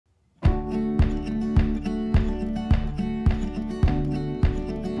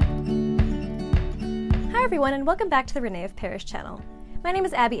everyone, and welcome back to the René of Paris channel. My name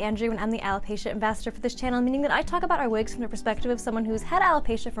is Abby Andrew and I'm the alopecia ambassador for this channel, meaning that I talk about our wigs from the perspective of someone who's had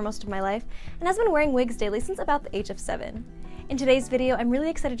alopecia for most of my life and has been wearing wigs daily since about the age of 7. In today's video, I'm really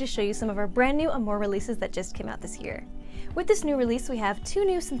excited to show you some of our brand new Amore releases that just came out this year. With this new release, we have 2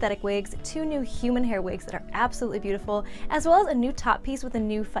 new synthetic wigs, 2 new human hair wigs that are absolutely beautiful, as well as a new top piece with a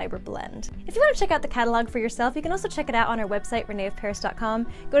new fiber blend. If you want to check out the catalog for yourself, you can also check it out on our website, reneofparis.com.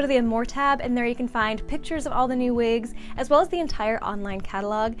 Go to the Amore tab, and there you can find pictures of all the new wigs, as well as the entire online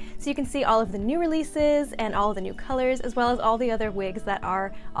catalog, so you can see all of the new releases and all of the new colors, as well as all the other wigs that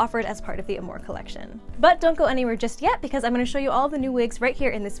are offered as part of the Amore collection. But don't go anywhere just yet, because I'm going to show you all of the new wigs right here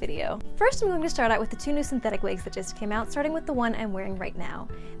in this video. First, I'm going to start out with the 2 new synthetic wigs that just came out, starting with the one I'm wearing right now.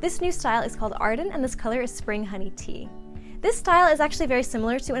 This new style is called Arden, and this color is Spring Honey Tea. This style is actually very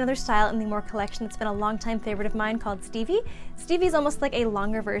similar to another style in the Amore collection that's been a long-time favorite of mine called Stevie. Stevie is almost like a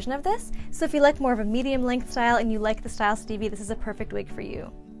longer version of this, so if you like more of a medium length style and you like the style Stevie, this is a perfect wig for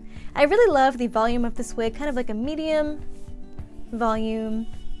you. I really love the volume of this wig, kind of like a medium volume,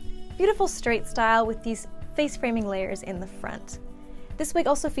 beautiful straight style with these face framing layers in the front. This wig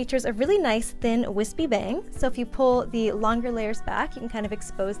also features a really nice thin wispy bang, so if you pull the longer layers back, you can kind of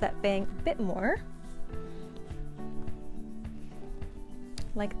expose that bang a bit more.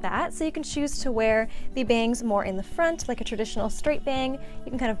 Like that. So you can choose to wear the bangs more in the front, like a traditional straight bang. You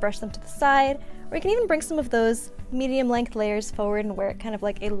can kind of brush them to the side, or you can even bring some of those medium length layers forward and wear it kind of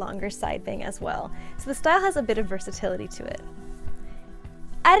like a longer side bang as well. So the style has a bit of versatility to it.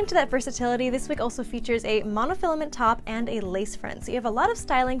 Adding to that versatility, this wig also features a monofilament top and a lace front, so you have a lot of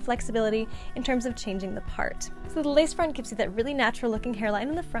styling flexibility in terms of changing the part. So the lace front gives you that really natural looking hairline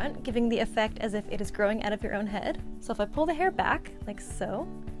in the front, giving the effect as if it is growing out of your own head. So if I pull the hair back, like so,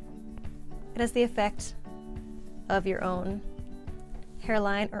 it has the effect of your own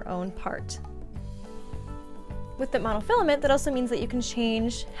hairline or own part. With the monofilament, that also means that you can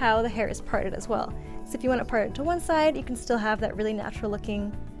change how the hair is parted as well. So if you want it parted to one side, you can still have that really natural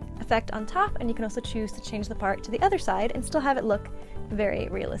looking effect on top, and you can also choose to change the part to the other side and still have it look very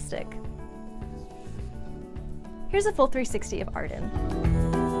realistic. Here's a full 360 of Arden.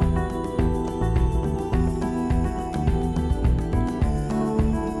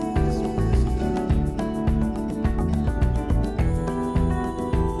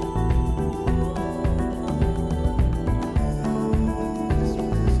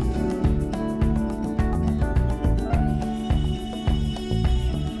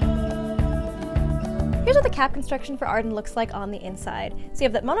 Here's what the cap construction for Arden looks like on the inside. So you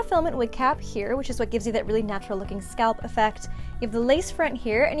have that monofilament wig cap here, which is what gives you that really natural looking scalp effect. You have the lace front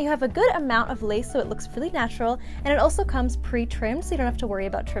here, and you have a good amount of lace so it looks really natural, and it also comes pre-trimmed so you don't have to worry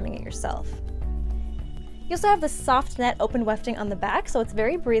about trimming it yourself. You also have the soft net open wefting on the back, so it's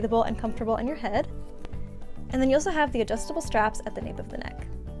very breathable and comfortable on your head. And then you also have the adjustable straps at the nape of the neck.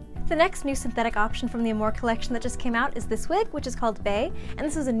 The next new synthetic option from the Amore collection that just came out is this wig, which is called Bay, and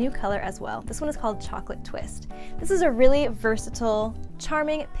this is a new color as well. This one is called Chocolate Twist. This is a really versatile,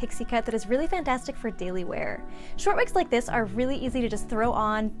 charming pixie cut that is really fantastic for daily wear. Short wigs like this are really easy to just throw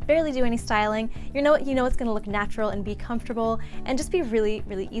on, barely do any styling. You know it's going to look natural and be comfortable and just be really,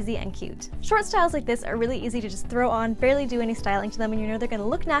 really easy and cute. Short styles like this are really easy to just throw on, barely do any styling to them, and you know they're going to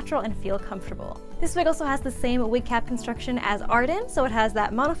look natural and feel comfortable. This wig also has the same wig cap construction as Arden, so it has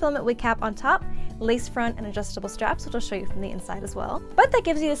that monofilament wig cap on top, lace front, and adjustable straps, which I'll show you from the inside as well. But that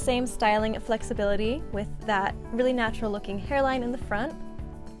gives you the same styling flexibility with that really natural looking hairline in the front,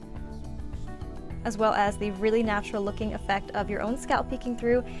 as well as the really natural looking effect of your own scalp peeking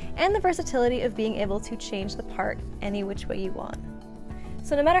through, and the versatility of being able to change the part any which way you want.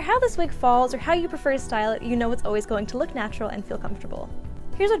 So no matter how this wig falls or how you prefer to style it, you know it's always going to look natural and feel comfortable.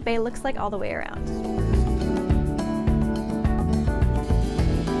 Here's what Bay looks like all the way around.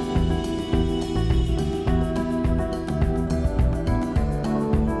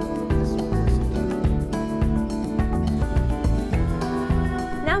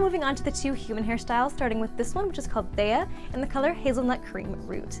 Moving on to the 2 human hairstyles, starting with this one, which is called Thea, and the color Hazelnut Cream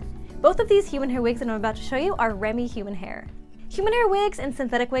Root. Both of these human hair wigs that I'm about to show you are Remy human hair. Human hair wigs and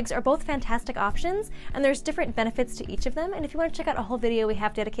synthetic wigs are both fantastic options, and there's different benefits to each of them, and if you want to check out a whole video we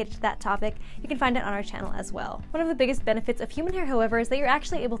have dedicated to that topic, you can find it on our channel as well. One of the biggest benefits of human hair, however, is that you're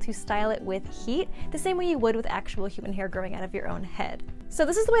actually able to style it with heat, the same way you would with actual human hair growing out of your own head. So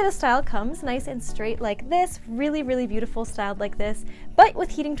this is the way the style comes, nice and straight like this, really, really beautiful styled like this, but with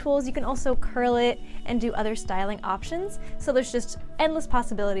heating tools you can also curl it and do other styling options, so there's just endless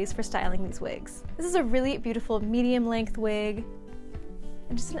possibilities for styling these wigs. This is a really beautiful medium length wig,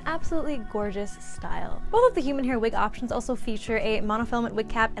 and just an absolutely gorgeous style. Both of the human hair wig options also feature a monofilament wig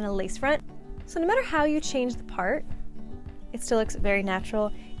cap and a lace front. So no matter how you change the part, it still looks very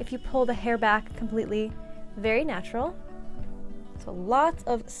natural. If you pull the hair back completely, very natural. So lots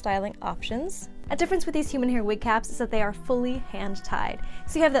of styling options. A difference with these human hair wig caps is that they are fully hand-tied.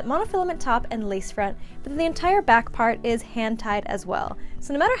 So you have that monofilament top and lace front, but then the entire back part is hand-tied as well.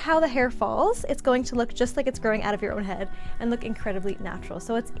 So no matter how the hair falls, it's going to look just like it's growing out of your own head and look incredibly natural.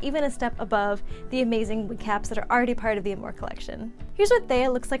 So it's even a step above the amazing wig caps that are already part of the Amore collection. Here's what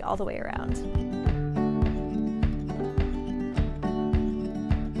Thea looks like all the way around.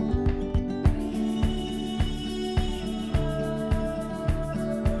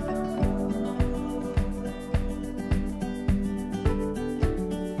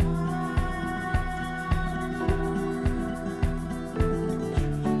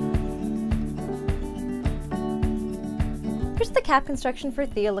 Here's what the cap construction for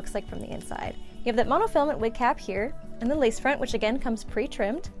Thea looks like from the inside. You have that monofilament wig cap here, and the lace front, which again comes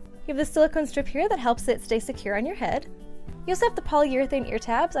pre-trimmed. You have the silicone strip here that helps it stay secure on your head. You also have the polyurethane ear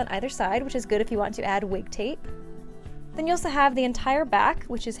tabs on either side, which is good if you want to add wig tape. Then you also have the entire back,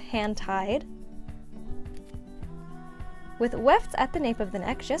 which is hand-tied, with wefts at the nape of the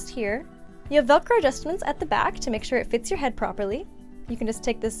neck, just here. You have Velcro adjustments at the back to make sure it fits your head properly. You can just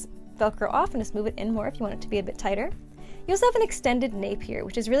take this Velcro off and just move it in more if you want it to be a bit tighter. You also have an extended nape here,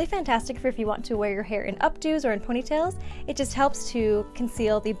 which is really fantastic for if you want to wear your hair in updos or in ponytails. It just helps to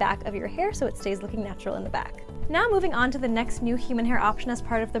conceal the back of your hair so it stays looking natural in the back. Now moving on to the next new human hair option as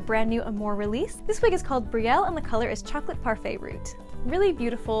part of the brand new Amore release. This wig is called Brielle and the color is Chocolate Parfait Root. Really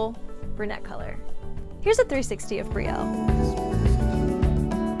beautiful brunette color. Here's a 360 of Brielle.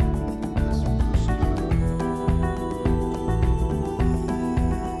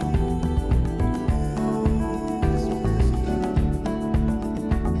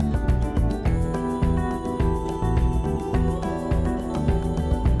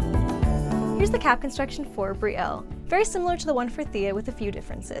 Here's the cap construction for Brielle. Very similar to the one for Thea with a few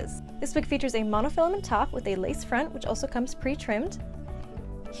differences. This wig features a monofilament top with a lace front, which also comes pre-trimmed.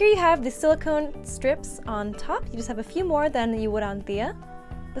 Here you have the silicone strips on top. You just have a few more than you would on Thea.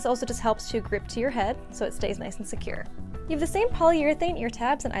 This also just helps to grip to your head so it stays nice and secure. You have the same polyurethane ear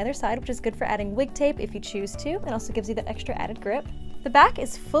tabs on either side, which is good for adding wig tape if you choose to, and also gives you that extra added grip. The back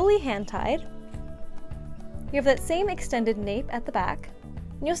is fully hand-tied. You have that same extended nape at the back.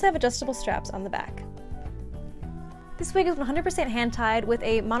 And you also have adjustable straps on the back. This wig is 100% hand-tied with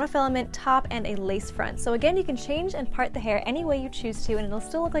a monofilament top and a lace front. So again, you can change and part the hair any way you choose to and it'll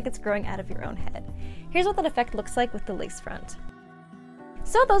still look like it's growing out of your own head. Here's what that effect looks like with the lace front.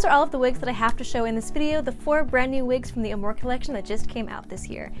 So those are all of the wigs that I have to show in this video, the 4 brand new wigs from the Amore collection that just came out this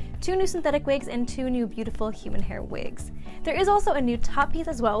year. 2 new synthetic wigs and 2 new beautiful human hair wigs. There is also a new top piece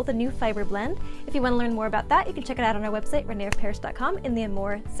as well with a new fiber blend. If you want to learn more about that, you can check it out on our website, reneofparis.com, in the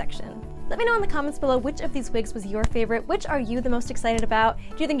Amore section. Let me know in the comments below which of these wigs was your favorite, which are you the most excited about?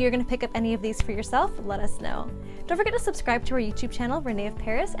 Do you think you're going to pick up any of these for yourself? Let us know. Don't forget to subscribe to our YouTube channel, René of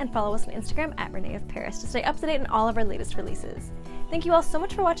Paris, and follow us on Instagram at René of Paris to stay up to date on all of our latest releases. Thank you all so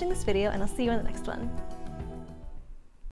much for watching this video, and I'll see you in the next one.